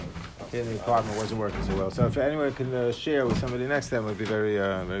in the apartment wasn't working so well. So if anyone can share with somebody next time, it would be very,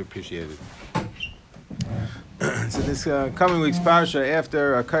 very appreciated. So this coming week's parsha,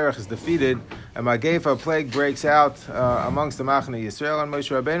 after Korach is defeated and Magefa plague breaks out amongst the Machne Yisrael, and Moshe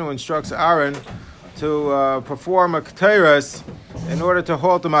Rabbeinu instructs Aaron to perform a ketores in order to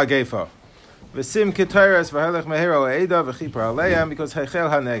halt the Magefa. V'sim ketores v'helech mehero eida v'chipar aleim, because heichel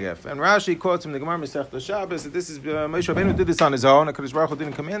hanegev. And Rashi quotes from the Gemara Masechta Shabbos that this is Moshe Rabbeinu did this on his own. HaKadosh Baruch Hu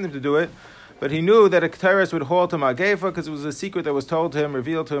didn't command him to do it, but he knew that a ketores would halt the Magefa because it was a secret that was told to him,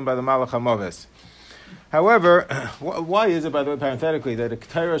 revealed to him by the Malach HaMoves. However, why is it, by the way, parenthetically, that a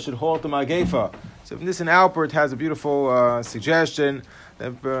ketores should halt the Magefa? So from this in Alpert has a beautiful suggestion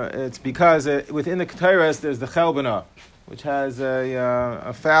that it's because within the ketores there's the chelbana, which has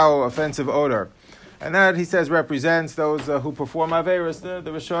a foul, offensive odor. And that, he says, represents those who perform Averis, the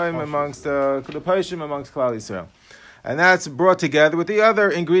Rishoyim amongst the Poshim, amongst Klal Yisrael. And that's brought together with the other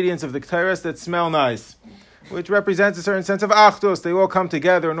ingredients of the ketores that smell nice, which represents a certain sense of achdus. They all come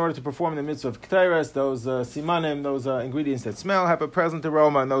together in order to perform the mitzvah of ketores. Those simanim, those ingredients that smell, have a pleasant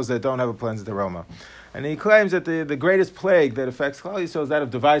aroma, and those that don't have a pleasant aroma. And he claims that the greatest plague that affects Klal Yisrael is that of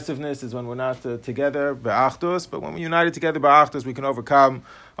divisiveness, is when we're not together, be'achdus, but when we're united together be'achdus, we can overcome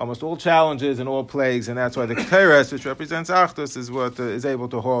almost all challenges and all plagues, and that's why the ketores, which represents achdus, is what is able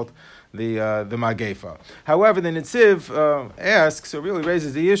to halt the Magefa. However, the Netziv asks, or really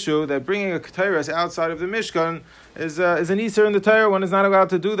raises the issue, that bringing a ketores outside of the Mishkan is an Isur in the Torah. One is not allowed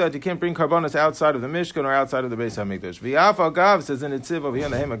to do that. You can't bring karbanos outside of the Mishkan or outside of the Beis HaMikdash. V'yaf al-gav, says the Netziv over here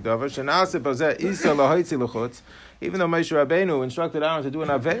in the Hemak Davar, shenaseh b'zeh Isur l'hoitzi l'chutz, even though Moshe Rabbeinu instructed Aaron to do an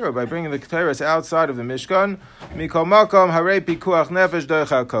Avera by bringing the ketores outside of the Mishkan, mikol makom harei pikuach nefesh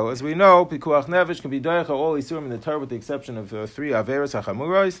doicha kol. As we know, pikuach nefesh can be doicha all Isurim in the Torah with the exception of 3 Averas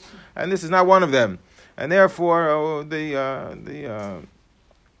hachamuros, and this is not one of them. And therefore,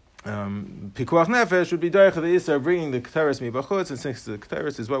 pikuach nefesh would be doicha the Isur bringing the ketores mibachutz, and since the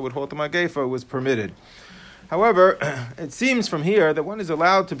ketores is what would hold the Magefa, was permitted. However, it seems from here that one is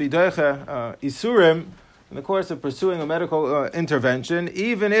allowed to be doicha Isurim in the course of pursuing a medical intervention,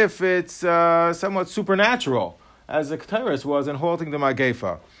 even if it's somewhat supernatural, as the ketores was in halting the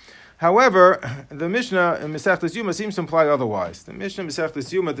Magefa. However, the Mishnah in Masechtas Yuma seems to imply otherwise. The Mishnah in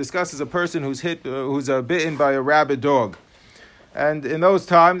Masechtas Yuma discusses a person who's bitten by a rabid dog. And in those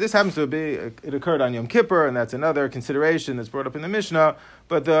times, this happens to be, it occurred on Yom Kippur, and that's another consideration that's brought up in the Mishnah,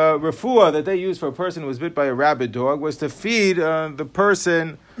 but the refuah that they used for a person who was bit by a rabid dog was to feed the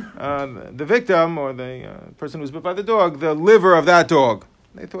person, the victim, or the person who was bit by the dog, the liver of that dog.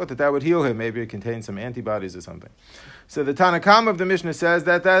 They thought that would heal him. Maybe it contained some antibodies or something. So the Tanakam of the Mishnah says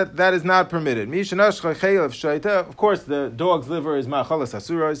that is not permitted. Of course, the dog's liver is ma'achalas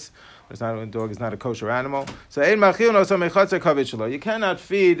asuros. A dog is not a kosher animal. So you cannot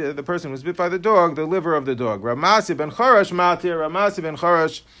feed the person who was bit by the dog the liver of the dog. Ramasi ben Chorash matir. Ramasi ben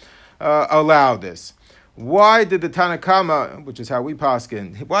Chorash allowed this. Why did the Tanakama, which is how we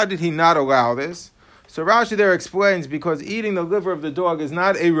paskin, why did he not allow this? So Rashi there explains, because eating the liver of the dog is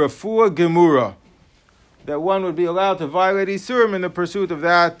not a refuah gemura, that one would be allowed to violate Isurim in the pursuit of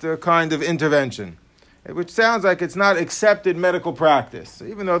that kind of intervention, which sounds like it's not accepted medical practice. So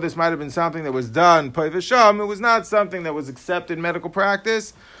even though this might have been something that was done pei v'sham, it was not something that was accepted medical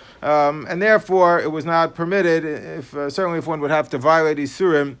practice, and therefore it was not permitted, certainly if one would have to violate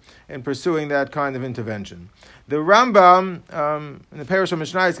Isurim in pursuing that kind of intervention. The Rambam in the Perush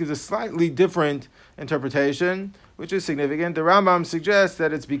HaMishnayos gives a slightly different interpretation, which is significant. The Rambam suggests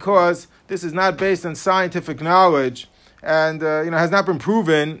that it's because this is not based on scientific knowledge and has not been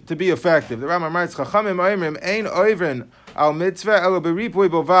proven to be effective. The Rambam writes, "Chachamim oimrim ein oivrin al mitzvah elo beripui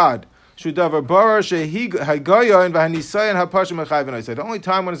bovad shudavar bara shehigayon v'hanisayon hapashim echayven." I said the only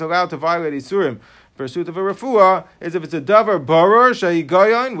time one is allowed to violate Isurim pursuit of a refuah is if it's a davar barar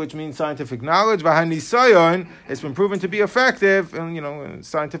shehigayon, which means scientific knowledge. V'hanisayon, it's been proven to be effective in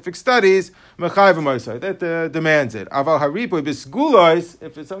scientific studies. Mechayven osay, that demands it. Aval haripui bisgulois,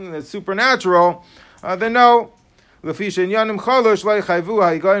 if it's something that's supernatural, then no. Because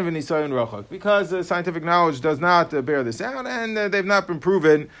scientific knowledge does not bear this out, and they've not been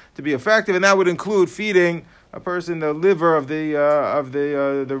proven to be effective, and that would include feeding a person the liver of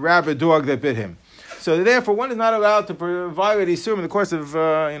the rabid dog that bit him. So therefore, one is not allowed to violate Isurim in the course of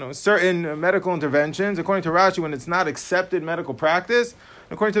certain medical interventions. According to Rashi, when it's not accepted medical practice,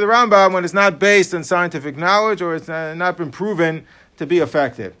 according to the Rambam, when it's not based on scientific knowledge or it's not been proven to be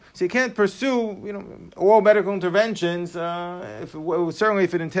effective. So you can't pursue, all medical interventions, certainly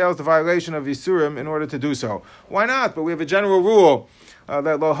if it entails the violation of Yisurim in order to do so. Why not? But we have a general rule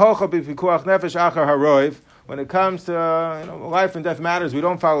that lo hocha b'pikuach nefesh achar haroiv. When it comes to life and death matters, we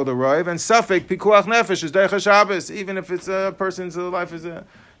don't follow the roiv. And safek pikuach nefesh is derech Shabbos, even if it's a person's life is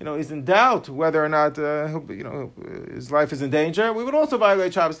he's in doubt whether or not his life is in danger. We would also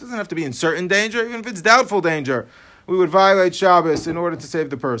violate Shabbos. It doesn't have to be in certain danger, even if it's doubtful danger. We would violate Shabbos in order to save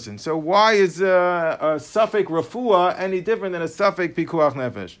the person. So why is a safek refuah any different than a safek pikuach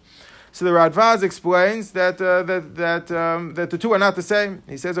nefesh? So the Radvaz explains that the two are not the same.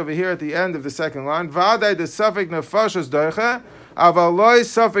 He says over here at the end of the second line, V'adai de safek nefashos doicha, aval loi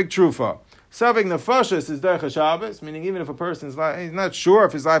safek trufa. Safek nefashos is doicha Shabbos, meaning even if a person's he's not sure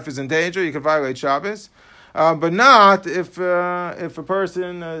if his life is in danger, you can violate Shabbos, but not if a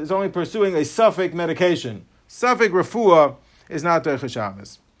person is only pursuing a safek medication. Safek refuah is not doicha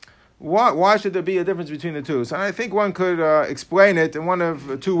Shabbos. Why should there be a difference between the two? So I think one could explain it in one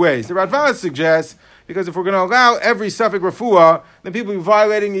of two ways. The Radvaz suggests, because if we're going to allow every safek refuah, then people will be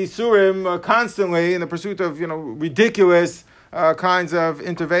violating Isurim constantly in the pursuit of ridiculous kinds of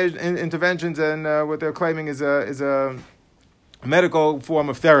interventions and what they're claiming is a medical form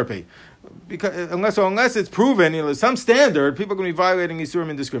of therapy. Because unless it's proven, some standard, people are going to be violating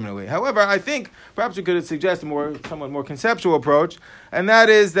Isurim indiscriminately. However, I think perhaps we could suggest a somewhat more conceptual approach, and that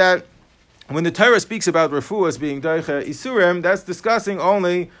is that when the Torah speaks about refuahs being daicha Isurim, that's discussing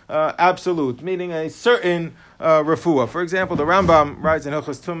only absolute, meaning a certain refuah. For example, the Rambam writes in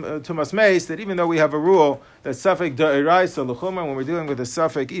Hilchos Tumas Meis that even though we have a rule that safek da'iraisa l'chumra, when we're dealing with a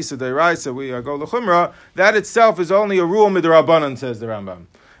safek isa da'iraisa, we go l'chumra, that itself is only a rule midrabanan, says the Rambam.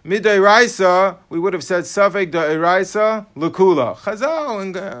 Mid'iraisa, we would have said safek da'iraisa l'kula.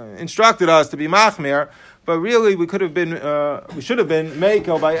 Chazal instructed us to be machmir, but really we should have been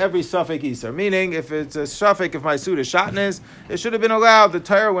mekel by every safek iser. Meaning, if it's a safek of my suda shatnez, it should have been allowed. The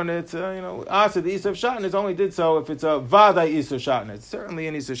Torah, when it's asa the iser of shatnez, only did so if it's a vada iser shatnez. Certainly,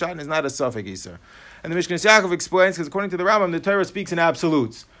 an iser shatnez is not a safek iser. And the Mishkan Yaakov explains, because according to the Rambam, the Torah speaks in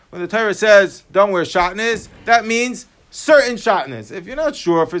absolutes. When the Torah says don't wear shatnez, that means certain shatnez. If you're not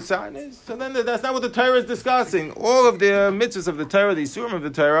sure if it's shatnez, so then that's not what the Torah is discussing. All of the mitzvahs of the Torah, the isurim of the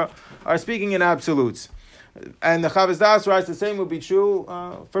Torah, are speaking in absolutes. And the Chavaz Das writes the same would be true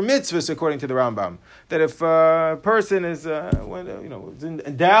for mitzvahs, according to the Rambam. That if a person is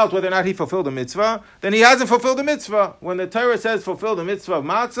in doubt whether or not he fulfilled a mitzvah, then he hasn't fulfilled the mitzvah. When the Torah says fulfill the mitzvah of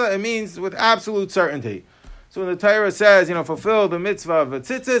matzah, it means with absolute certainty. So when the Torah says, fulfill the mitzvah of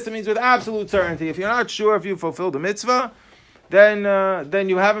tzitzis, it means with absolute certainty. If you're not sure if you fulfilled the mitzvah, then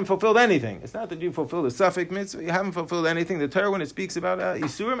you haven't fulfilled anything. It's not that you fulfilled a safek mitzvah, you haven't fulfilled anything. The Torah, when it speaks about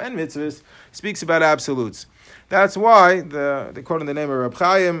isurim and mitzvahs, speaks about absolutes. That's why they quote in the name of Reb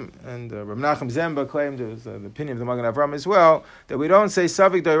Chaim, and Reb Nachum Zemba claimed, it was the opinion of the Magen Avram as well, that we don't say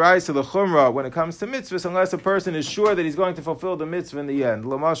safek d'oraisa l'chumra when it comes to mitzvahs unless a person is sure that he's going to fulfill the mitzvah in the end.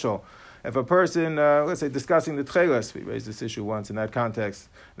 L'mashal. If a person, let's say, discussing the tchelas, we raised this issue once in that context,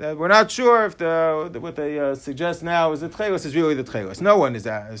 that we're not sure if what they suggest now is the tchelas is really the tchelas. No one is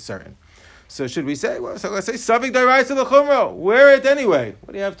certain. So should we say, let's say, safek d'oraisa l'chumra, wear it anyway.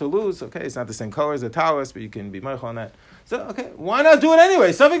 What do you have to lose? Okay, it's not the same color as the talis, but you can be meichel on that. So, okay, why not do it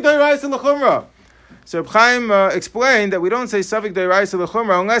anyway? Safek d'oraisa l'chumra. So Chaim explained that we don't say safek d'oraisa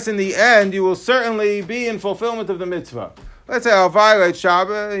l'chumra unless in the end you will certainly be in fulfillment of the mitzvah. Let's say I'll violate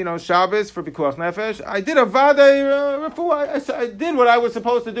Shabbos for Pikuach Nefesh. I did a Vadei Refuah. I did what I was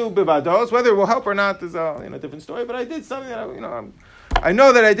supposed to do, Bivados. Whether it will help or not is a different story, but I did something that, I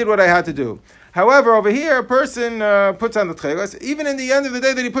know that I did what I had to do. However, over here, a person puts on the Tchelas. Even in the end of the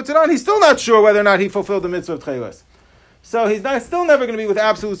day that he puts it on, he's still not sure whether or not he fulfilled the mitzvah of Tchelas. So he's still never going to be with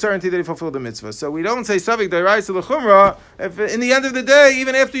absolute certainty that he fulfilled the mitzvah. So we don't say safek d'oraisa l'chumra. If in the end of the day,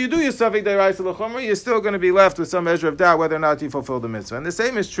 even after you do your safek d'oraisa l'chumra, you're still going to be left with some measure of doubt whether or not you fulfilled the mitzvah. And the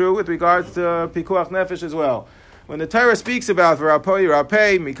same is true with regards to pikuach nefesh as well. When the Torah speaks about v'rapoi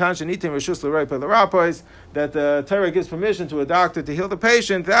rapei mikan shenitim reshus l'rapei l'rapois, that the Torah gives permission to a doctor to heal the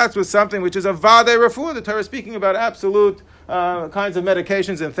patient, that's with something which is a vadei refuah. The Torah is speaking about absolute kinds of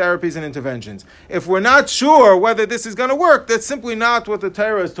medications and therapies and interventions. If we're not sure whether this is going to work, that's simply not what the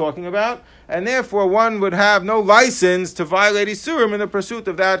Torah is talking about, and therefore one would have no license to violate Isurim in the pursuit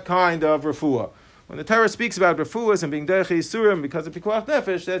of that kind of refuah. When the Torah speaks about refuahs and being derech Isurim because of Pikuach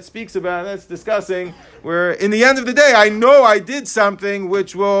Nefesh, that's discussing where in the end of the day, I know I did something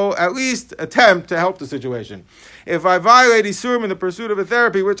which will at least attempt to help the situation. If I violate Isurim in the pursuit of a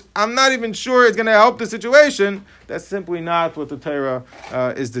therapy, which I'm not even sure is going to help the situation, that's simply not what the Torah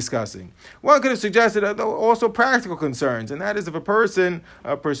is discussing. One could have suggested also practical concerns, and that is if a person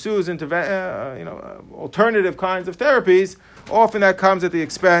pursues alternative kinds of therapies, often that comes at the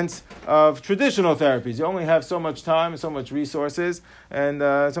expense of traditional therapies. You only have so much time, so much resources, and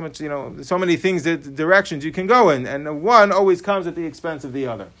so much, so many things, directions you can go in, and one always comes at the expense of the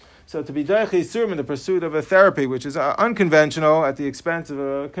other. So to be Doiche Isurim in the pursuit of a therapy which is unconventional at the expense of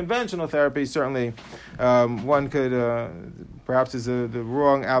a conventional therapy, certainly one could perhaps is the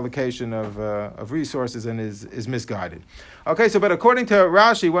wrong allocation of resources and is misguided. Okay, but according to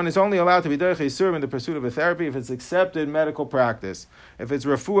Rashi, one is only allowed to be Doiche Isurim in the pursuit of a therapy if it's accepted medical practice, if it's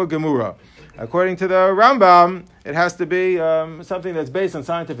refuah gemura. According to the Rambam, it has to be something that's based on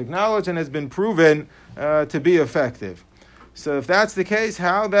scientific knowledge and has been proven to be effective. So if that's the case,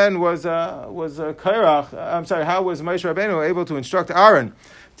 how then was Korach? How was Moshe Rabbeinu able to instruct Aaron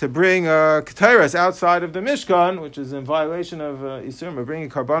to bring Keteris outside of the Mishkan, which is in violation of Isurim, of bringing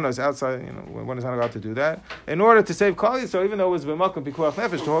Karbanos outside? One is not allowed to do that in order to save Klal Yisrael. Even though it was b'makom pikuach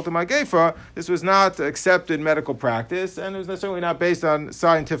nefesh to hold the Magefa, this was not accepted medical practice, and it was necessarily not based on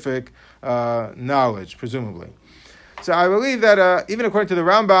scientific knowledge, presumably. So I believe that even according to the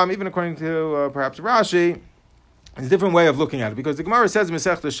Rambam, even according to perhaps Rashi, it's a different way of looking at it, because the Gemara says in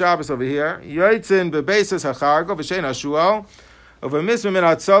Masechta Shabbos over here, Yoitzin bebeisas hachargo v'shein hashual over mitzvah min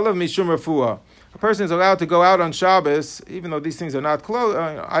hatzalav mishum refuah. A person is allowed to go out on Shabbos, even though these things are not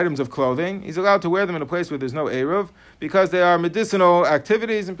items of clothing. He's allowed to wear them in a place where there's no eruv, because they are medicinal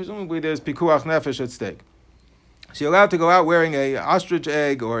activities, and presumably there's pikuach nefesh at stake. So you're allowed to go out wearing a ostrich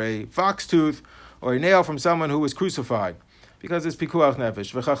egg or a fox tooth or a nail from someone who was crucified, because it's pikuach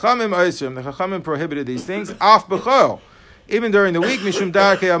nefesh. V'chachamim oisrim, the chachamim prohibited these things, af b'chol, even during the week, mishum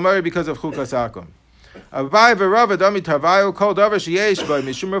darkei amari, because of chukas akum. Abai v'Rava dami tavayu kol davar sheyesh by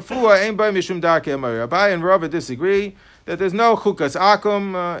mishum refuah ein by mishum darkei amari. Abai and Rava disagree that there's no chukas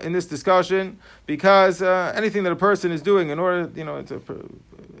akum in this discussion, because anything that a person is doing in order, it's a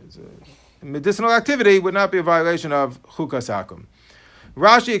medicinal activity, would not be a violation of chukas akum.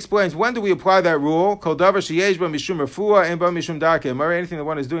 Rashi explains, when do we apply that rule? Kol davar sheyesh ba mishum refuah ein ba mishum darkei amari. Anything that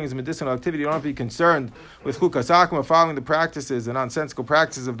one is doing is a medicinal activity. You don't have to be concerned with chukas akum or following the practices, the nonsensical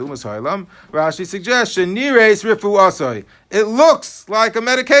practices of the Umas Ha'olam. Rashi suggests, shenireis refuah. It looks like a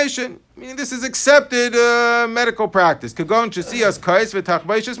medication. Meaning this is accepted medical practice. Kagon shesiyas kais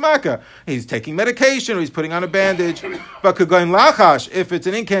v'tachbaishas maka. He's taking medication or he's putting on a bandage. But kagon lachash, if it's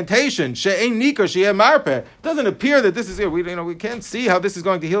an incantation, she'ein nikar she'eh marpeh, it doesn't appear that this is we can't see how this is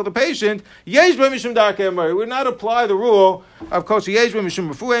going to heal the patient. Yesh ba mishum darkei amari. We would not apply the rule of kol sheyesh ba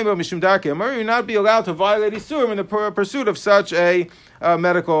mishum refuah ba mishum darkei amari. We would not be allowed to violate isurim in the pursuit of such a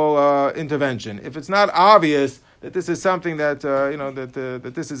medical intervention. If it's not obvious that this is something that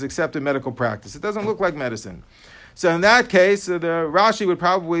that this is accepted medical practice, it doesn't look like medicine. So in that case, the Rashi would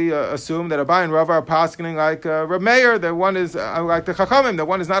probably assume that Abai and Rava are paskening like Reb Meir, that one is like the Chachamim, that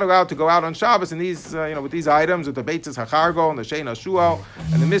one is not allowed to go out on Shabbos and these with these items, with the beitzas hachargo and the shein hashual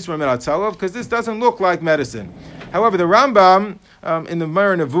and the misra min hatzalav, because this doesn't look like medicine. However, the Rambam in the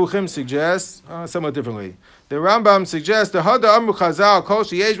Moreh Nevuchim suggests somewhat differently. The Rambam suggests the Hada Amru Chazal Kol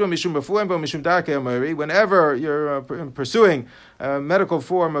Sheyesh Bo Mishum Refuah Bo Mishum Darkei Amari. Whenever you're pursuing a medical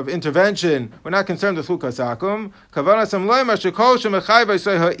form of intervention, we're not concerned with chukas akum. Kavanas Amloima Shekol Shemechai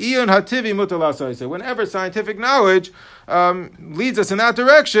V'Yisai Ha'iyun Hativi Mutar L'Asosei. Whenever scientific knowledge leads us in that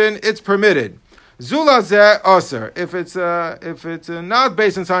direction, it's permitted. Zula Zeh Aser. If it's not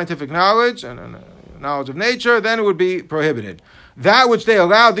based on scientific knowledge and knowledge of nature, then it would be prohibited. That which they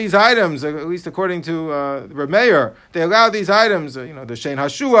allowed these items, at least according to Reb Meir, they allowed these items, the shein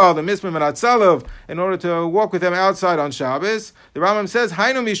hashual, the mismim and atzalav, in order to walk with them outside on Shabbos. The Rambam says,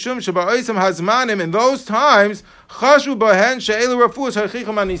 "Hainu mishum sheba'oisam hazmanim." In those times, chashu bahen she'elu refuas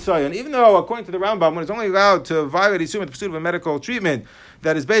hachicham anisayon. Even though, according to the Rambam, when it's only allowed to violate isum in the pursuit of a medical treatment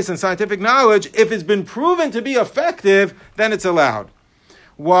that is based on scientific knowledge, if it's been proven to be effective, then it's allowed.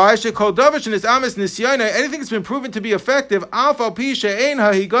 Why? Anything that's been proven to be effective,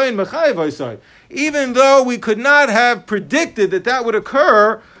 even though we could not have predicted that would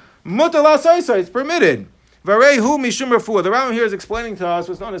occur, it's permitted. The Rambam here is explaining to us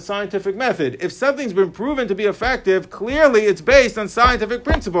what's known as scientific method. If something's been proven to be effective, clearly it's based on scientific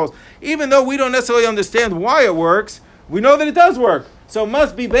principles. Even though we don't necessarily understand why it works, we know that it does work. So it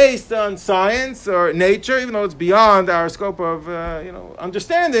must be based on science or nature, even though it's beyond our scope of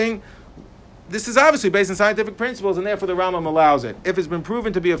understanding. This is obviously based on scientific principles, and therefore the Rambam allows it. If it's been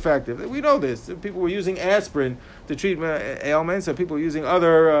proven to be effective, we know this. People were using aspirin to treat ailments, or people were using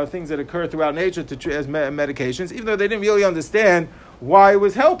other things that occur throughout nature to treat as medications, even though they didn't really understand why it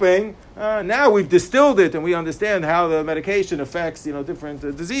was helping. Now we've distilled it, and we understand how the medication affects different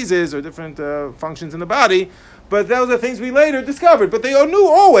diseases or different functions in the body. But those are things we later discovered. But they knew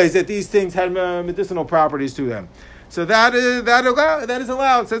always that these things had medicinal properties to them. So that is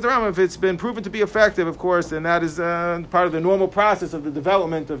allowed, says the Rambam. If it's been proven to be effective, of course, then that is part of the normal process of the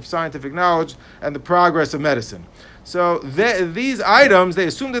development of scientific knowledge and the progress of medicine. So these items, they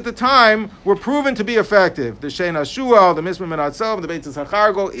assumed at the time, were proven to be effective. The Shein HaShual, the Mismah Menatzav, the Beitzes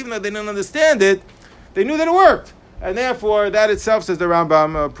HaChargol, even though they didn't understand it, they knew that it worked. And therefore, that itself, says the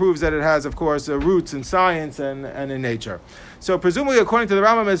Rambam, proves that it has, of course, roots in science and in nature. So presumably, according to the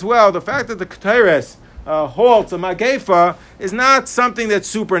Rambam as well, the fact that the Keteres halts a Magefa is not something that's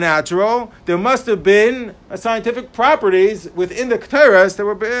supernatural. There must have been scientific properties within the Keteres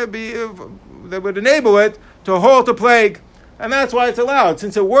that would enable it to halt a plague. And that's why it's allowed.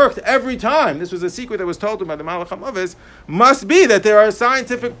 Since it worked every time, this was a secret that was told to him by the Malach HaMavis, must be that there are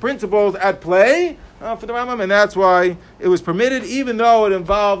scientific principles at play for the Rambam, and that's why it was permitted, even though it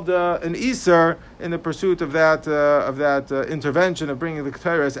involved an Iser in the pursuit of that intervention of bringing the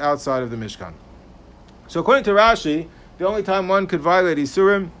Keteres outside of the Mishkan. So according to Rashi, the only time one could violate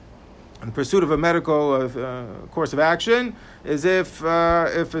Isurim in pursuit of a medical course of action is if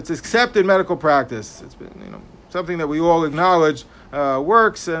it's accepted medical practice. It's been, something that we all acknowledge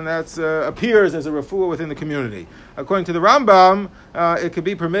works, and that appears as a refuah within the community. According to the Rambam, it could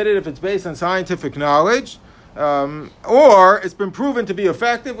be permitted if it's based on scientific knowledge, or it's been proven to be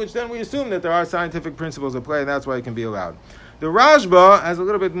effective, which then we assume that there are scientific principles at play, and that's why it can be allowed. The Rashba has a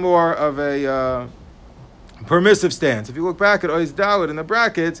little bit more of a permissive stance. If you look back at Ois Dalet in the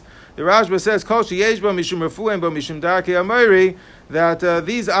brackets, the Rashba says, Kol sheyesh bo mishum refuah bo mishum darkei amori, that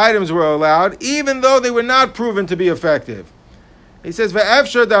these items were allowed, even though they were not proven to be effective. He says,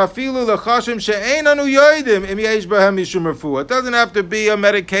 Ve'efshar da'afilu l'chashim she'ein anu yoidim im yesh b'hem mishum refuah. It doesn't have to be a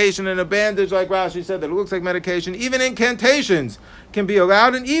medication and a bandage, like Rashi said, that it looks like medication. Even incantations can be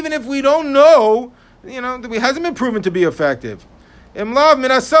allowed, and even if we don't know, it hasn't been proven to be effective. Imlav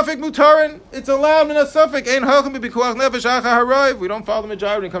min asafik mutarin. It's allowed min asafik. Ein halchem b'pikuach nefesh acha harayv. We don't follow the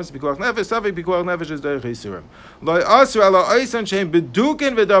majority when it comes to pikuach nefesh. Safik pikuach nefesh is derech isurim. Lo asu ala oisan shein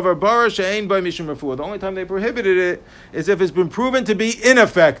bedukin v'davar bara shein by mishum refuah. The only time they prohibited it is if it's been proven to be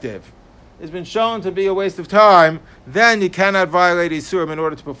ineffective. It's been shown to be a waste of time. Then you cannot violate isurim in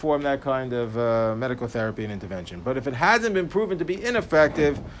order to perform that kind of medical therapy and intervention. But if it hasn't been proven to be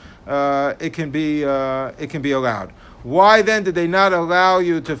ineffective, it can be allowed. Why then did they not allow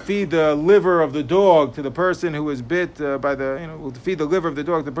you to feed the liver of the dog to the person who was bit by to feed the liver of the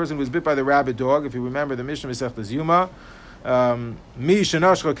dog to the person who was bit by the rabid dog? If you remember the Mishnah Masechtas Yuma, Mi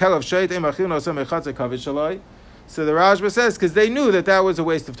shenashcha kelav sheit em achil nosem echatze kavod shaloi. So the Rashba says because they knew that was a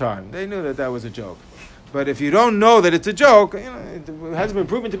waste of time. They knew that was a joke. But if you don't know that it's a joke, it hasn't been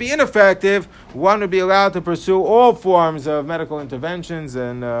proven to be ineffective, one would be allowed to pursue all forms of medical interventions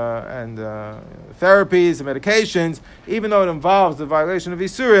and therapies and medications, even though it involves the violation of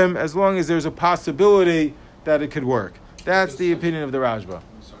Isurim, as long as there's a possibility that it could work. That's the opinion of the Rashba.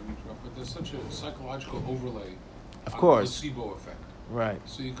 I'm sorry to interrupt, but there's such a psychological overlay of on course. The placebo effect. Right.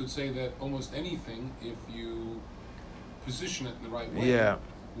 So you could say that almost anything, if you position it in the right way,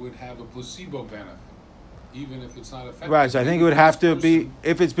 would have a placebo benefit, even if it's not effective. Right, so I think it would have to be,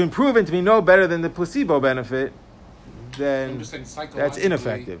 if it's been proven to be no better than the placebo benefit, then I'm just saying that's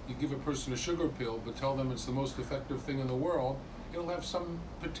ineffective. You give a person a sugar pill, but tell them it's the most effective thing in the world, it'll have some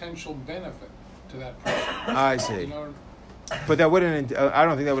potential benefit to that person. I see. But that wouldn't, I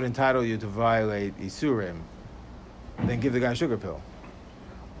don't think that would entitle you to violate Isurim, then give the guy a sugar pill,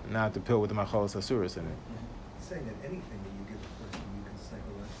 not the pill with the Machalos Asuris in it. He's saying that anything that you give a person, you can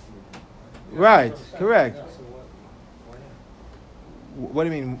psychologically... Right, correct. So why not? What do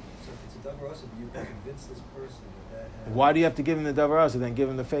you mean? So if it's a davar asa, you can convince this person that has... Why do you have to give him the davar asa, then give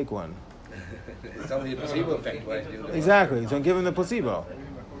him the fake one? It's only a placebo effect. Why do it? Exactly, so give him the placebo.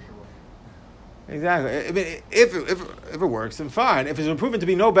 Exactly. I mean, if it works, then fine. If it's been proven to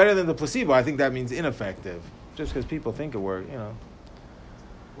be no better than the placebo, I think that means ineffective. Just because people think it works,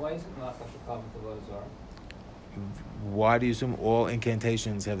 Why is it not such a problem with the Avodah Zarah? Why do you assume all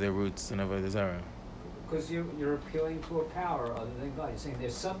incantations have their roots in Avodah Zarah? Because you're appealing to a power other than God. You're saying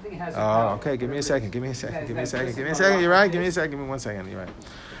there's something has a Oh, power. okay. Give me a second. Give me a second. You're right. Give Give me a second. Give me 1 second. You're right.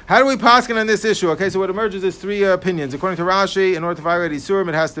 How do we paskin on this issue? Okay, so what emerges is three opinions. According to Rashi, in order to violate Isurim,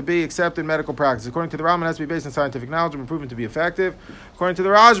 it has to be accepted medical practice. According to the Rambam, it has to be based on scientific knowledge and proven to be effective. According to the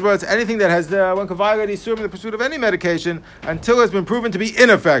Rashba, it's anything that has one can violate Isurim in the pursuit of any medication until it's been proven to be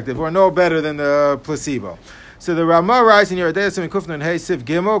ineffective or no better than the placebo. So the Ramah writes in Yeridei Kufna and Hey Siv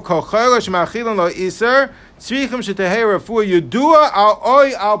Gimel, Kol Chayla Shemachilon Lo Iser, Tzrichim Shetehei Refuah Yudua Al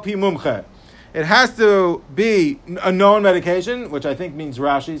Oy Al Pi Mumche. It has to be a known medication, which I think means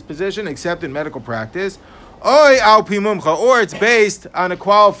Rashi's position, accepted in medical practice, Oy al pi mumcha, or it's based on a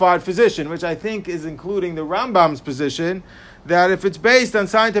qualified physician, which I think is including the Rambam's position, that if it's based on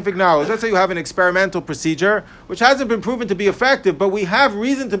scientific knowledge, let's say you have an experimental procedure, which hasn't been proven to be effective, but we have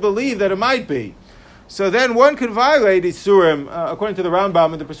reason to believe that it might be. So then one could violate Isurim, according to the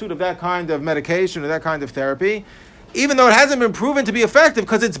Rambam, in the pursuit of that kind of medication or that kind of therapy, even though it hasn't been proven to be effective,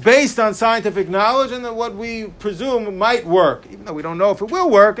 because it's based on scientific knowledge and what we presume might work. Even though we don't know if it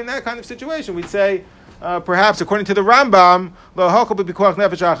will work, in that kind of situation, we'd say, perhaps according to the Rambam,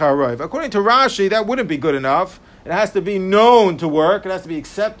 according to Rashi, that wouldn't be good enough. It has to be known to work. It has to be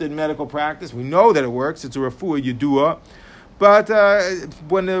accepted in medical practice. We know that it works. It's a refuah yedua. But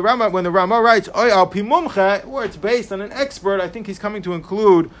when the Rama writes oy al pi mumcha, or it's based on an expert, I think he's coming to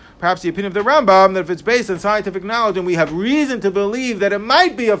include perhaps the opinion of the Rambam that if it's based on scientific knowledge and we have reason to believe that it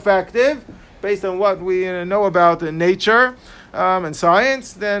might be effective, based on what we know about nature and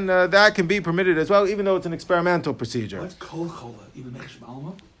science, then that can be permitted as well, even though it's an experimental procedure. What's kol chola? Even mekshim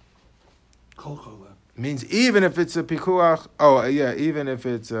alma? Kol chola. Means even if it's a pikuach, even if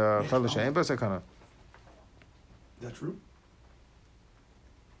it's a chol she'ein bo sakana. Is that true?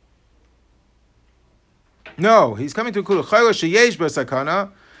 No, he's coming to include chol she'yesh bo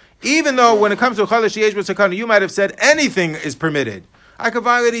sakana. Even though when it comes to chol she'yesh bo sakana, you might have said anything is permitted. I could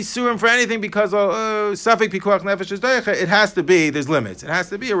violate Isurim for anything because Safek Pikuach Nefesh is Deicha. It has to be, there's limits. It has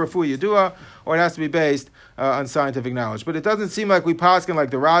to be a Refuah Yedua, or it has to be based on scientific knowledge. But it doesn't seem like we paskin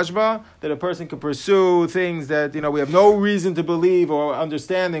like the Rajba, that a person could pursue things that, we have no reason to believe or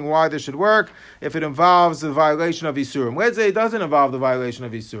understanding why this should work if it involves the violation of Isurim. Let's say it doesn't involve the violation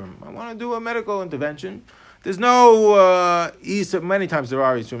of Isurim. I want to do a medical intervention. There's no many times there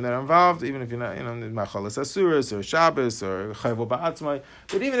are Isurim that are involved, even if you're not, Machalas Asuras or Shabbos or Chayvul Ba'atzmai.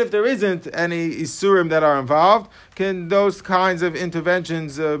 But even if there isn't any Isurim that are involved, can those kinds of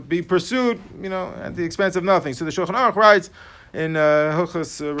interventions be pursued, at the expense of nothing? So the Shulchan Aruch writes in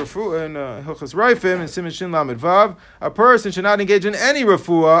Hilchos Reifim and Siman Shin Lamed Vav, a person should not engage in any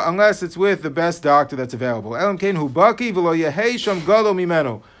refuah unless it's with the best doctor that's available. Elam kein hu baki v'lo yehei sham gado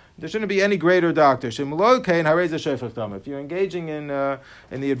mimenu. There shouldn't be any greater doctor. If you're engaging in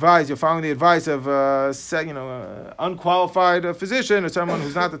the advice, you're following the advice of unqualified physician or someone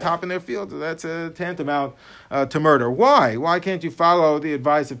who's not the top in their field, that's tantamount to murder. Why? Why can't you follow the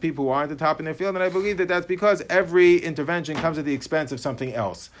advice of people who aren't the top in their field? And I believe that that's because every intervention comes at the expense of something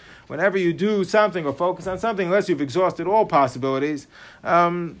else. Whenever you do something or focus on something, unless you've exhausted all possibilities,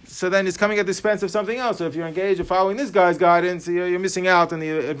 so then it's coming at the expense of something else. So if you're engaged in following this guy's guidance, you're missing out on the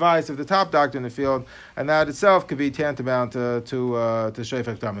advice of the top doctor in the field, and that itself could be tantamount to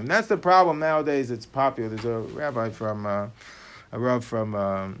Shefech Damim. That's the problem nowadays. It's popular. There's a Rav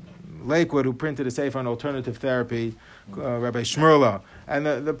from Lakewood who printed a sefer on alternative therapy, Rabbi Shmurla. And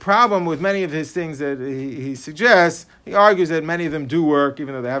the problem with many of his things that he suggests, he argues that many of them do work,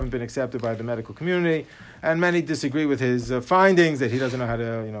 even though they haven't been accepted by the medical community. And many disagree with his findings, that he doesn't know how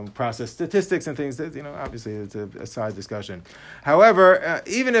to process statistics and things that, obviously it's a side discussion. However,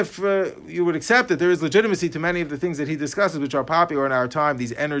 even if you would accept that there is legitimacy to many of the things that he discusses, which are popular in our time,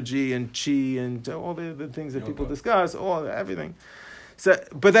 these energy and chi and all the things that people discuss, everything. So,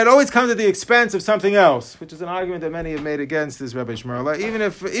 but that always comes at the expense of something else, which is an argument that many have made against this Rabbi Shmurla. Even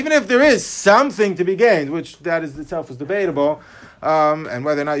if there is something to be gained, which that is itself is debatable, and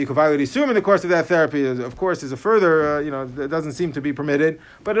whether or not you can violate Isurim in the course of that therapy, of course, is a further, that doesn't seem to be permitted.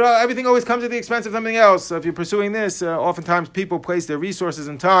 But everything always comes at the expense of something else. So if you're pursuing this, oftentimes people place their resources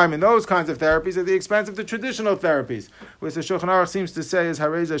and time in those kinds of therapies at the expense of the traditional therapies, which the Shulchan Aruch seems to say is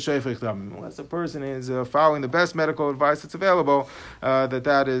hareza shefech damim. Unless a person is following the best medical advice that's available,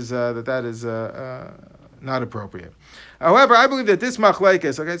 that is not appropriate. However, I believe that this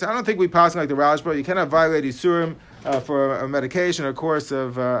machlekes, so I don't think we pass like the Rajba. You cannot violate Isurim for a medication or course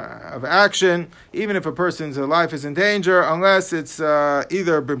of action, even if a person's life is in danger, unless it's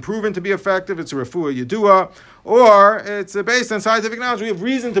either been proven to be effective, it's a refuah yedua, or it's based on scientific knowledge. We have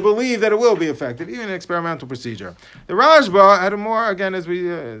reason to believe that it will be effective, even an experimental procedure. The Rajba had a more, again, as we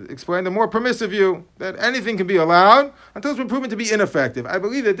explained, a more permissive view that anything can be allowed until it's been proven to be ineffective. I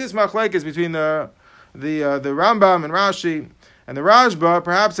believe that this machlekes between the Rambam and Rashi and the Rajba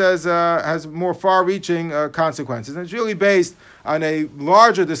perhaps has more far-reaching consequences. And it's really based on a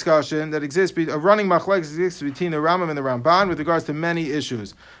larger discussion that exists, a running machlekes exists between the Rambam and the Ramban with regards to many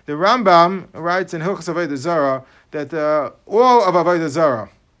issues. The Rambam writes in Hilchos Avodah Zarah that all of Avodah Zarah,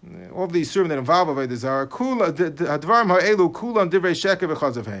 all of the Isurim that involve Avodah Zarah, Hadvarim ha'elu kulan divrei sheker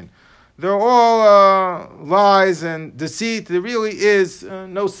v'chazavhein. They're all lies and deceit. There really is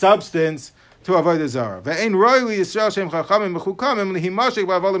no substance to Avodah Zarah.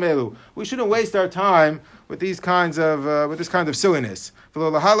 We shouldn't waste our time with this kind of silliness. To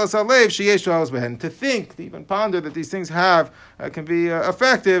think, to even ponder that these things can be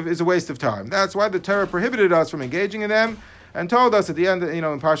effective is a waste of time. That's why the Torah prohibited us from engaging in them and told us at the end, in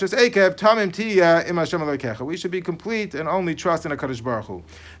Parshas Eikev, Tamim Tiyah im Hashem Elokecha. We should be complete and only trust in HaKadosh Baruch Hu.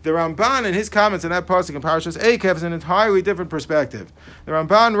 The Ramban, in his comments in that pasuk in Parshas Eikev, is an entirely different perspective. The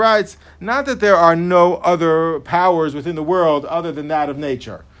Ramban writes, not that there are no other powers within the world other than that of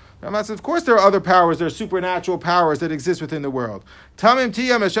nature. Of course there are other powers, there are supernatural powers that exist within the world. Tamim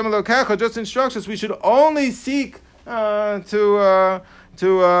Tiyam Hashem Elokecha just instructs us we should only seek in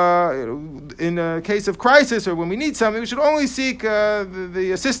a case of crisis or when we need something, we should only seek the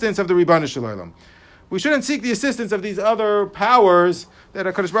assistance of the Ribbon Shalom. We shouldn't seek the assistance of these other powers that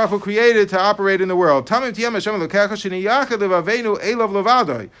HaKadosh Baruch Hu created to operate in the world. Tamim Tiyam Hashem Elokecha sheniyachad levaveinu elav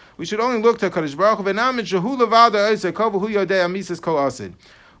levadoi. We should only look to HaKadosh Baruch Hu v'namin shehu levadoi oiseh kol v'hu yodei amisas kol asid.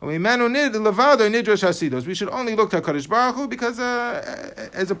 We should only look to HaKadosh Baruch Hu because,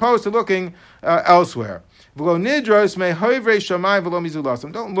 as opposed to looking elsewhere. Don't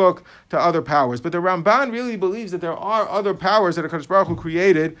look to other powers. But the Ramban really believes that there are other powers that HaKadosh Baruch Hu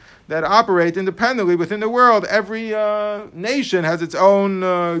created that operate independently within the world. Every nation has its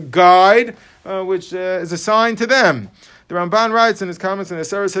own guide, which is assigned to them. The Ramban writes in his comments in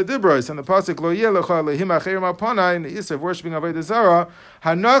Aseres HaDibros on the pasuk Lo yeh lecha Elohim acherim al panai in the Issa of worshiping Avodah Zarah.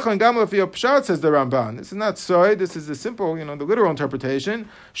 Hanachon gam lefi pshat, says the Ramban. This is not soy. This is the simple, the literal interpretation.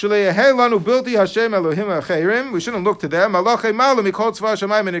 Shalei yehei lanu bilti Hashem Elohim acherim. We shouldn't look to them. Malachei malu mikol tzva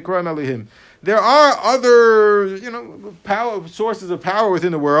shamayim and ikroim Elohim. There are other, sources of power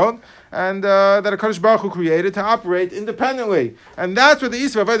within the world, and that HaKadosh Baruch Hu created to operate independently. And that's what the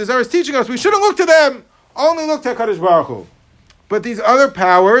Issa of Avodah Zarah is teaching us. We shouldn't look to them. Only look to HaKadosh Baruch Hu. But these other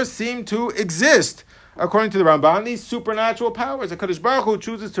powers seem to exist, according to the Ramban, these supernatural powers. HaKadosh Baruch Hu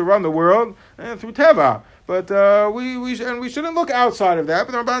chooses to run the world through Teva. But we shouldn't look outside of that.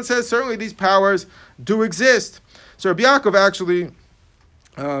 But the Ramban says certainly these powers do exist. So Rabbi Yaakov actually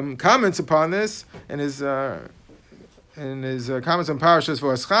comments upon this in his comments on Parashas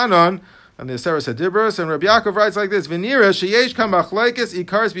V'Aschanon, on the Aseres HaDibros, and Rabbi Yaakov writes like this: V'nira sheyesh kam machlokes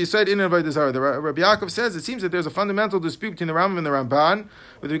ikaros b'yisod in Avodah Zarah. The Rabbi Yaakov says it seems that there's a fundamental dispute between the Rambam and the Ramban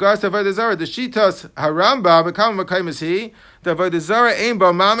with regards to Avodah Zarah. The shitas haramba b'kam makayim he the Avodah Zarah ein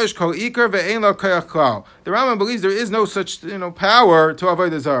ba mamish kol ikar ve'ein lo koyach klal. The Rambam believes there is no such power to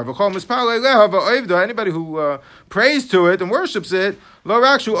Avodah Zarah. V'chol mispal eileha v'oivda. Anybody who prays to it and worships it, lo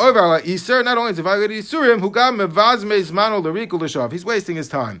rakshu over la iser. Not only is it violated isurim, who gam mevaz meizmano l'riku l'shav. He's wasting his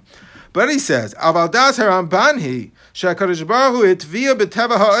time. But he says, Aval das harambanhi sheHaKadosh Baruch Hu itvia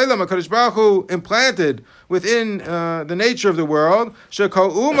b'teva ha'olam. HaKadosh Baruch Hu implanted within the nature of the world.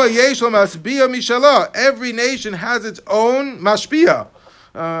 Shekol uma yesh lo masbia mishalah. Every nation has its own mashpia.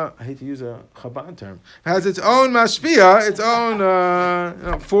 I hate to use a Chabad term. Has its own mashpia, its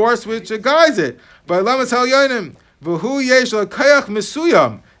own force which guides it. But lamas halyonim v'hu yesh lo kayach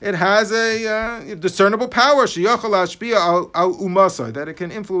mesuyam. It has a discernible power, that it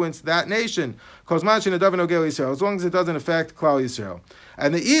can influence that nation, as long as it doesn't affect Klal Yisrael.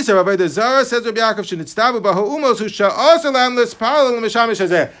 And the Isser of Avodah Zarah, says Rabbi Yaakov,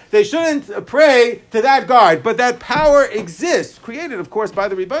 they shouldn't pray to that God, but that power exists, created, of course, by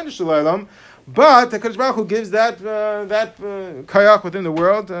the Ribbon Shalom. But the HaKadosh Baruch Hu gives that kayak within the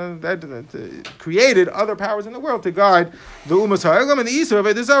world, that created other powers in the world to guide the Umas Ha'elam. And the Isser of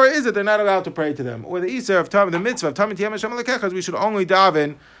Avodah Zarah is that they're not allowed to pray to them. Or the Isser of the mitzvah of Tamim Tiyam Hashem Elokecha, we should only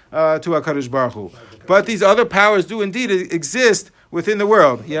daven to HaKadosh Baruch Hu. But these other powers do indeed exist within the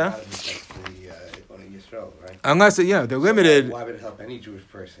world. Yeah? Unless, they're limited. So why would it help any Jewish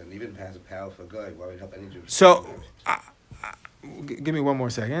person? Even if it has a powerful God, why would it help any Jewish person? So, give me one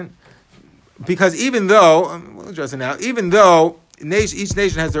more second. Because even though, we'll address it now, even though each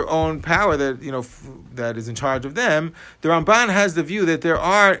nation has their own power that that is in charge of them, the Ramban has the view that there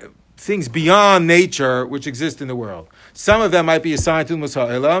are things beyond nature which exist in the world. Some of them might be assigned to Umas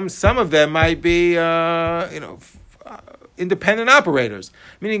Ha'elam, some of them might be, independent operators.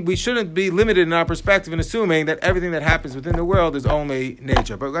 Meaning we shouldn't be limited in our perspective in assuming that everything that happens within the world is only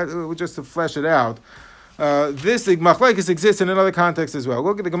nature. But just to flesh it out, this machlokes exists in another context as well.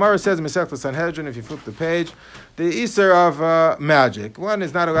 Look at the Gemara says in Masechta Sanhedrin, if you flip the page, the Isser of magic. One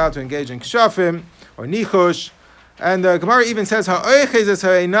is not allowed to engage in kshafim or nichush. And the Gemara even says,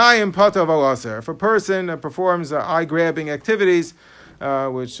 if a person performs eye-grabbing activities,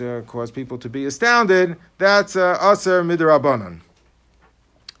 which cause people to be astounded, that's aser midrabanan.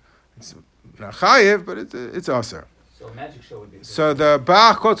 It's not chayiv, but it's aser. So a magic show would be. So the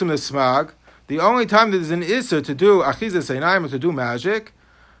Bach kotzum the smag. The only time that there's an Isser to do achizas einayim, or to do magic,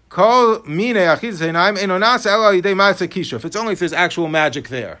 If it's only if there's actual magic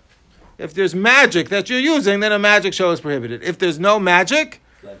there. If there's magic that you're using, then a magic show is prohibited. If there's no magic,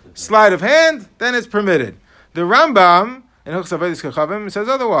 sleight of hand, then it's permitted. The Rambam in Hilchos Avodas Kachavim says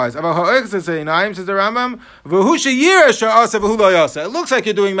otherwise. Says the Rambam, it looks like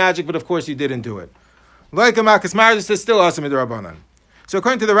you're doing magic, but of course you didn't do it. Like a Makas Maris, it's still awesome in the Rabbanan. So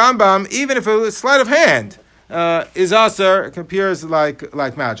according to the Rambam, even if a sleight of hand is aser, it appears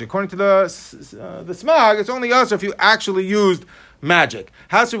like magic. According to the Smag, it's only aser if you actually used magic.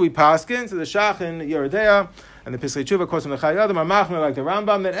 How should we paskin? So the Shach in Yeridea and the Pislei Tshuva, of course, from the Chayadim are machmer like the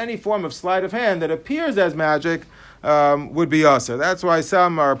Rambam that any form of sleight of hand that appears as magic would be aser. That's why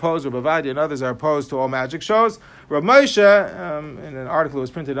some are opposed, Rabbi Vadia and others are opposed to all magic shows. Rav Moshe, in an article that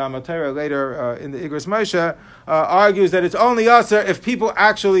was printed on Matera later in the Igros Moshe, argues that it's only aser if people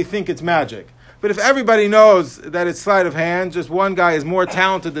actually think it's magic. But if everybody knows that it's sleight of hand, just one guy is more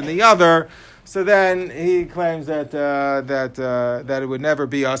talented than the other, so then he claims that it would never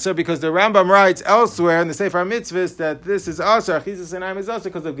be aser, because the Rambam writes elsewhere in the Sefer Mitzvahs that this is aser, Achizas Einayim is aser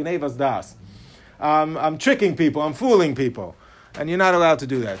because of Gnevas Das. I'm tricking people, I'm fooling people. And you're not allowed to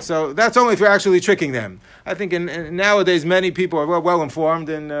do that. So that's only if you're actually tricking them. I think in nowadays many people are well informed,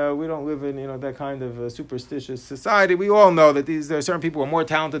 and we don't live in that kind of superstitious society. We all know that there are certain people who are more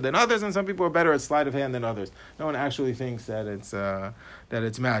talented than others, and some people are better at sleight of hand than others. No one actually thinks that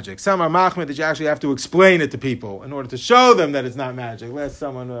it's magic. Some are machmir that you actually have to explain it to people in order to show them that it's not magic, lest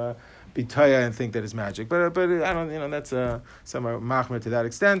someone be taya and think that it's magic. But I don't, that's some are machmir to that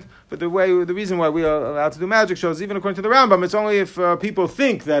extent. But the reason why we are allowed to do magic shows, even according to the Rambam, it's only if people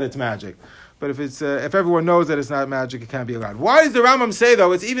think that it's magic. But if everyone knows that it's not magic, it can't be allowed. Why does the Rambam say,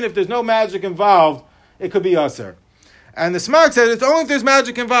 though, it's even if there's no magic involved, it could be aser? And the Smag says it's only if there's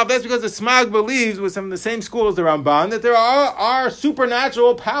magic involved. That's because the Smag believes, with some of the same school as the Ramban, that there are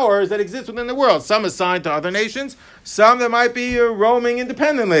supernatural powers that exist within the world. Some assigned to other nations, some that might be roaming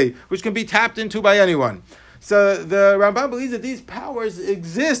independently, which can be tapped into by anyone. So the Ramban believes that these powers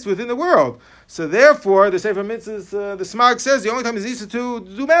exist within the world. So therefore, the Sefer Mitzvahs, the Smag says, the only time it's easy to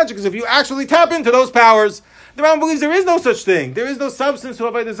do magic is if you actually tap into those powers. The Rambam believes there is no such thing. There is no substance to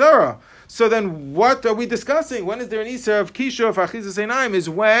Avodah Zarah. So then what are we discussing? When is there an Isser of Kishur for Achizas Einayim? Is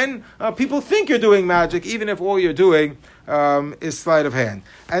when people think you're doing magic, even if all you're doing is sleight of hand.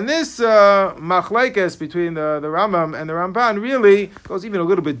 And this machlekes between the Rambam and the Ramban really goes even a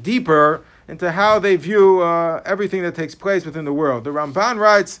little bit deeper into how they view everything that takes place within the world. The Ramban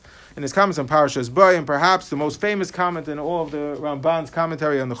writes in his comments on Parashas Bo, and perhaps the most famous comment in all of the Ramban's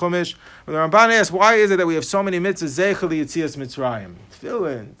commentary on the Chumash, where the Ramban asks, why is it that we have so many mitzvahs, Zeichel Yetzias Mitzrayim?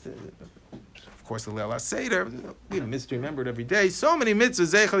 Tefillin, of course the Leil HaSeder, we have a mitzvah remembered every day, so many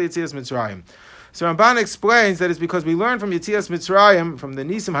mitzvahs, Zeichel Yetzias Mitzrayim. So Ramban explains that it's because we learn from Yetzias Mitzrayim, from the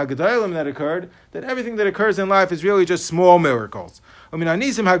Nisim HaGedolim that occurred, that everything that occurs in life is really just small miracles. From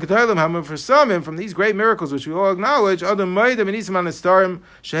these great miracles which we all acknowledge, we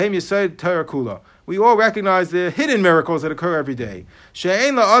all recognize the hidden miracles that occur every day.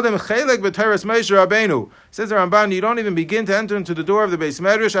 Says the Ramban, you don't even begin to enter into the door of the Beis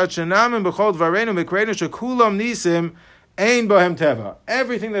Medrash.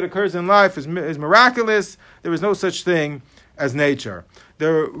 Everything that occurs in life is miraculous. There is no such thing as nature.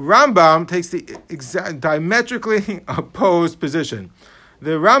 The Rambam takes the diametrically opposed position.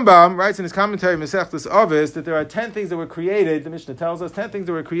 The Rambam writes in his commentary, Masechtas Avos, that there are 10 things that were created, the Mishnah tells us, 10 things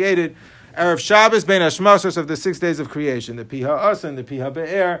that were created, Erev Shabbos, Ben Hashmashos, of the 6 days of creation, the Piha Asan, the Piha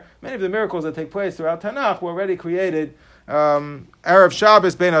Be'er. Many of the miracles that take place throughout Tanakh were already created, Erev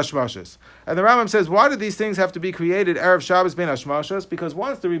Shabbos, Ben Hashmashos. And the Rambam says, why did these things have to be created, Erev Shabbos, Ben Hashmashos? Because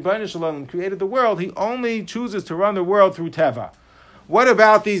once the Rebbeinu Shalom created the world, he only chooses to run the world through Teva. What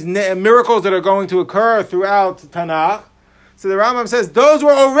about these miracles that are going to occur throughout Tanakh? So the Rambam says those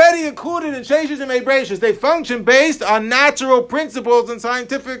were already included in Sheishis and Meibreishis. They function based on natural principles and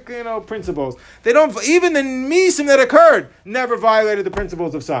scientific, principles. They don't. Even the misim that occurred never violated the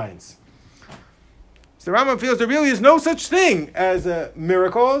principles of science. So the Rambam feels there really is no such thing as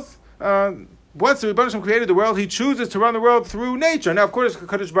miracles. Once the Rebbeinu Shalom created the world, he chooses to run the world through nature. Now, of course,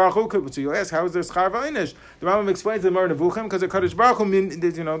 Kadosh Baruch Hu. So you ask, how is there schar v'einish? The Rambam explains in Mor Nevuchim because Kadosh Baruch Hu,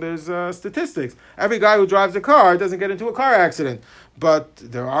 there's statistics. Every guy who drives a car doesn't get into a car accident. But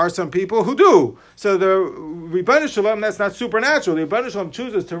there are some people who do. So the Ribono Shalom, that's not supernatural. The Ribono Shalom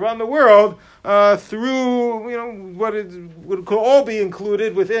chooses to run the world through, what could all be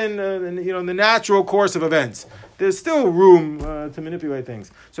included within, the natural course of events. There's still room to manipulate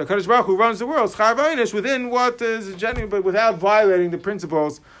things. So HaKadosh Baruch Hu runs the world, Schar V'Einish, within what is genuine, but without violating the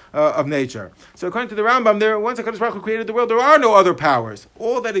principles of nature. So according to the Rambam, once HaKadosh Baruch Hu created the world, there are no other powers.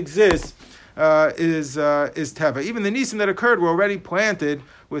 All that exists is Teva. Even the Nisim that occurred were already planted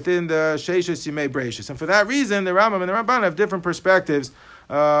within the Sheishas Yimei Breishis. And for that reason, the Rambam and the Ramban have different perspectives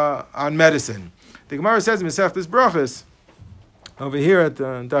on medicine. The Gemara says in Masechtas Brachos, over here at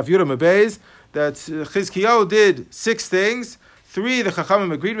Daf Yudam Abayz, that Chizkiyahu did 6 things. 3 the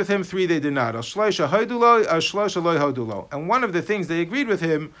Chachamim agreed with him, 3 they did not. And one of the things they agreed with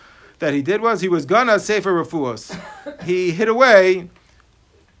him that he did was he was gonna sefer refuos. He hid away,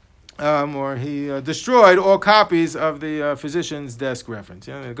 or he destroyed all copies of the physician's desk reference.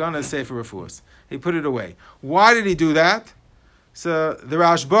 Gonna sefer refuos. He put it away. Why did he do that? So the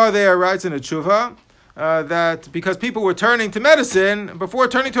Rashba there writes in a tshuva that because people were turning to medicine before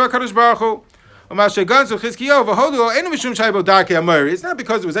turning to HaKadosh Baruch Hu. It's not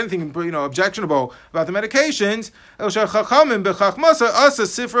because there was anything objectionable about the medications.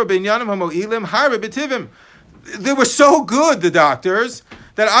 They were so good, the doctors,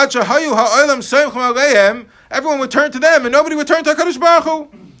 that everyone would turn to them and nobody would turn to HaKadosh Baruch Hu.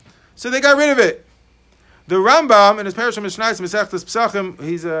 So they got rid of it. The Rambam in his Parashah Mishnayos Masechtas Pesachim,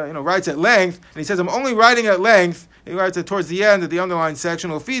 he's writes at length, and he says, I'm only writing at length. He writes it towards the end of the underlined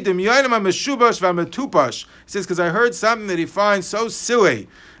section. He says, because I heard something that he finds so silly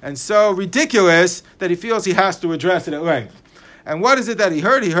and so ridiculous that he feels he has to address it at length. And what is it that he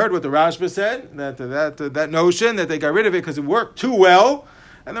heard? He heard what the Rashba said, that notion that they got rid of it because it worked too well.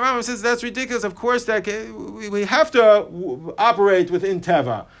 And the Rambam says that's ridiculous. Of course, that we have to operate within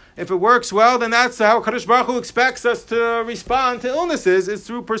Teva. If it works well, then that's how Kadosh Baruch Hu expects us to respond to illnesses, is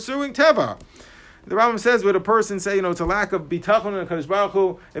through pursuing Teva. The Rambam says, would a person say, it's a lack of bitachon in Kadosh Baruch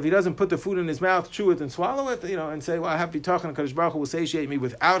Hu if he doesn't put the food in his mouth, chew it and swallow it, and say, well, I have bitachon and Kadosh Baruch Hu will satiate me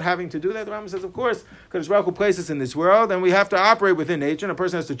without having to do that? The Rambam says, of course, Kadosh Baruch Hu places us in this world, and we have to operate within nature, and a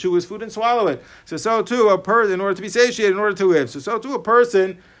person has to chew his food and swallow it. So too, a person, in order to be satiated, in order to live. So too, a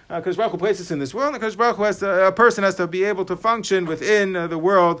person, Kadosh Baruch Hu places us in this world, and Kadosh Baruch Hu a person has to be able to function within the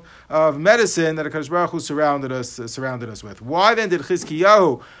world of medicine that Kadosh Baruch Hu surrounded us with. Why then did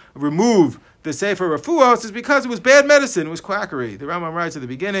Chizkiyahu remove the Sefer Refuos? Is because it was bad medicine, it was quackery. The Rambam writes at the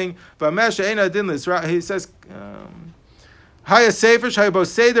beginning, he says, Haya Sefer Shaybo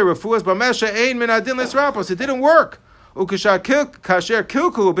Seder Refuos Bamesha Ein Min Adin Lisrapos. It didn't work. Kasher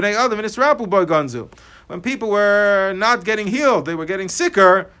Kilku B'nei Adam Nisrapu Boy Gonzu. When people were not getting healed, they were getting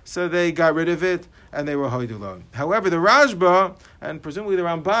sicker, so they got rid of it, and they were hoidulon. However, the Rashba, and presumably the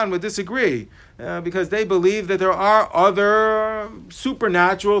Ramban, would disagree, because they believe that there are other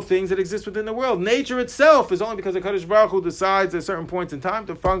supernatural things that exist within the world. Nature itself is only because the HaKadosh Baruch Hu decides at certain points in time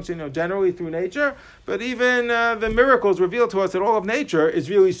to function, generally through nature, but even the miracles reveal to us that all of nature is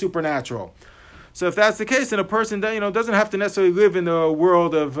really supernatural. So if that's the case, then a person doesn't have to necessarily live in the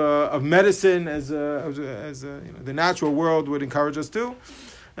world of medicine as the natural world would encourage us to,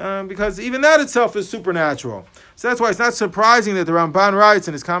 because even that itself is supernatural. So that's why it's not surprising that the Ramban writes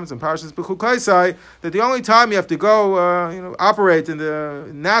in his comments on Parashas Bechukaisai that the only time you have to go operate in the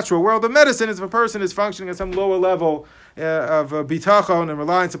natural world of medicine is if a person is functioning at some lower level of bitachon and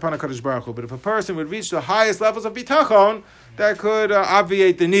reliance upon HaKadosh Baruch Hu. But if a person would reach the highest levels of bitachon, that could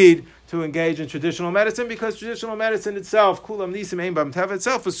obviate the need to engage in traditional medicine, because traditional medicine itself, kulam nisim ein bam teva,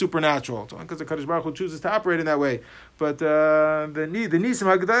 itself is supernatural. It's only because the HaKadosh Baruch Hu chooses to operate in that way. But the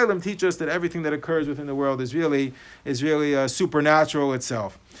nisim hagdalim teach us that everything that occurs within the world is really supernatural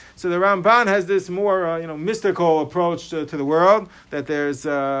itself. So the Ramban has this more mystical approach to the world, that there's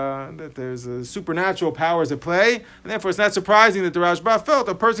supernatural powers at play, and therefore it's not surprising that the Rashba felt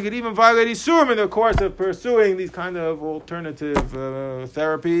a person could even violate Isurim in the course of pursuing these kind of alternative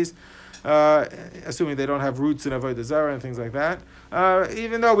therapies, assuming they don't have roots in Avodah Zarah and things like that.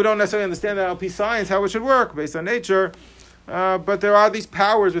 Even though we don't necessarily understand that LP science, how it should work based on nature, but there are these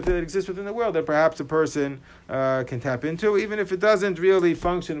powers that exist within the world that perhaps a person can tap into, even if it doesn't really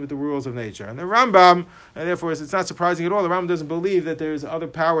function with the rules of nature. And the Rambam, and therefore it's not surprising at all, the Rambam doesn't believe that there's other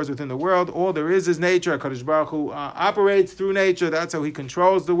powers within the world. All there is nature. HaKadosh Baruch Hu operates through nature. That's how he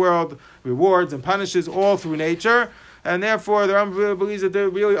controls the world, rewards and punishes all through nature. And therefore, the Rambam believes that there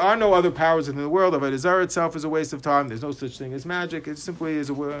really are no other powers in the world. Avodah Zarah itself is a waste of time. There's no such thing as magic. It simply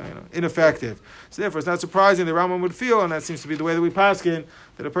is ineffective. So therefore, it's not surprising the Rambam would feel, and that seems to be the way that we paskin,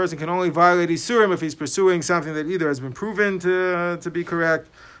 that a person can only violate Isurim if he's pursuing something that either has been proven to be correct,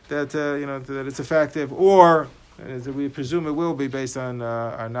 that it's effective, or as we presume it will be based on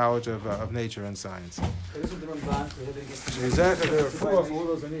our knowledge of nature and science. Isn't the Ramban prohibiting it? Is that there are four of all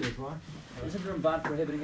those I needed? What? Isn't the Ramban prohibiting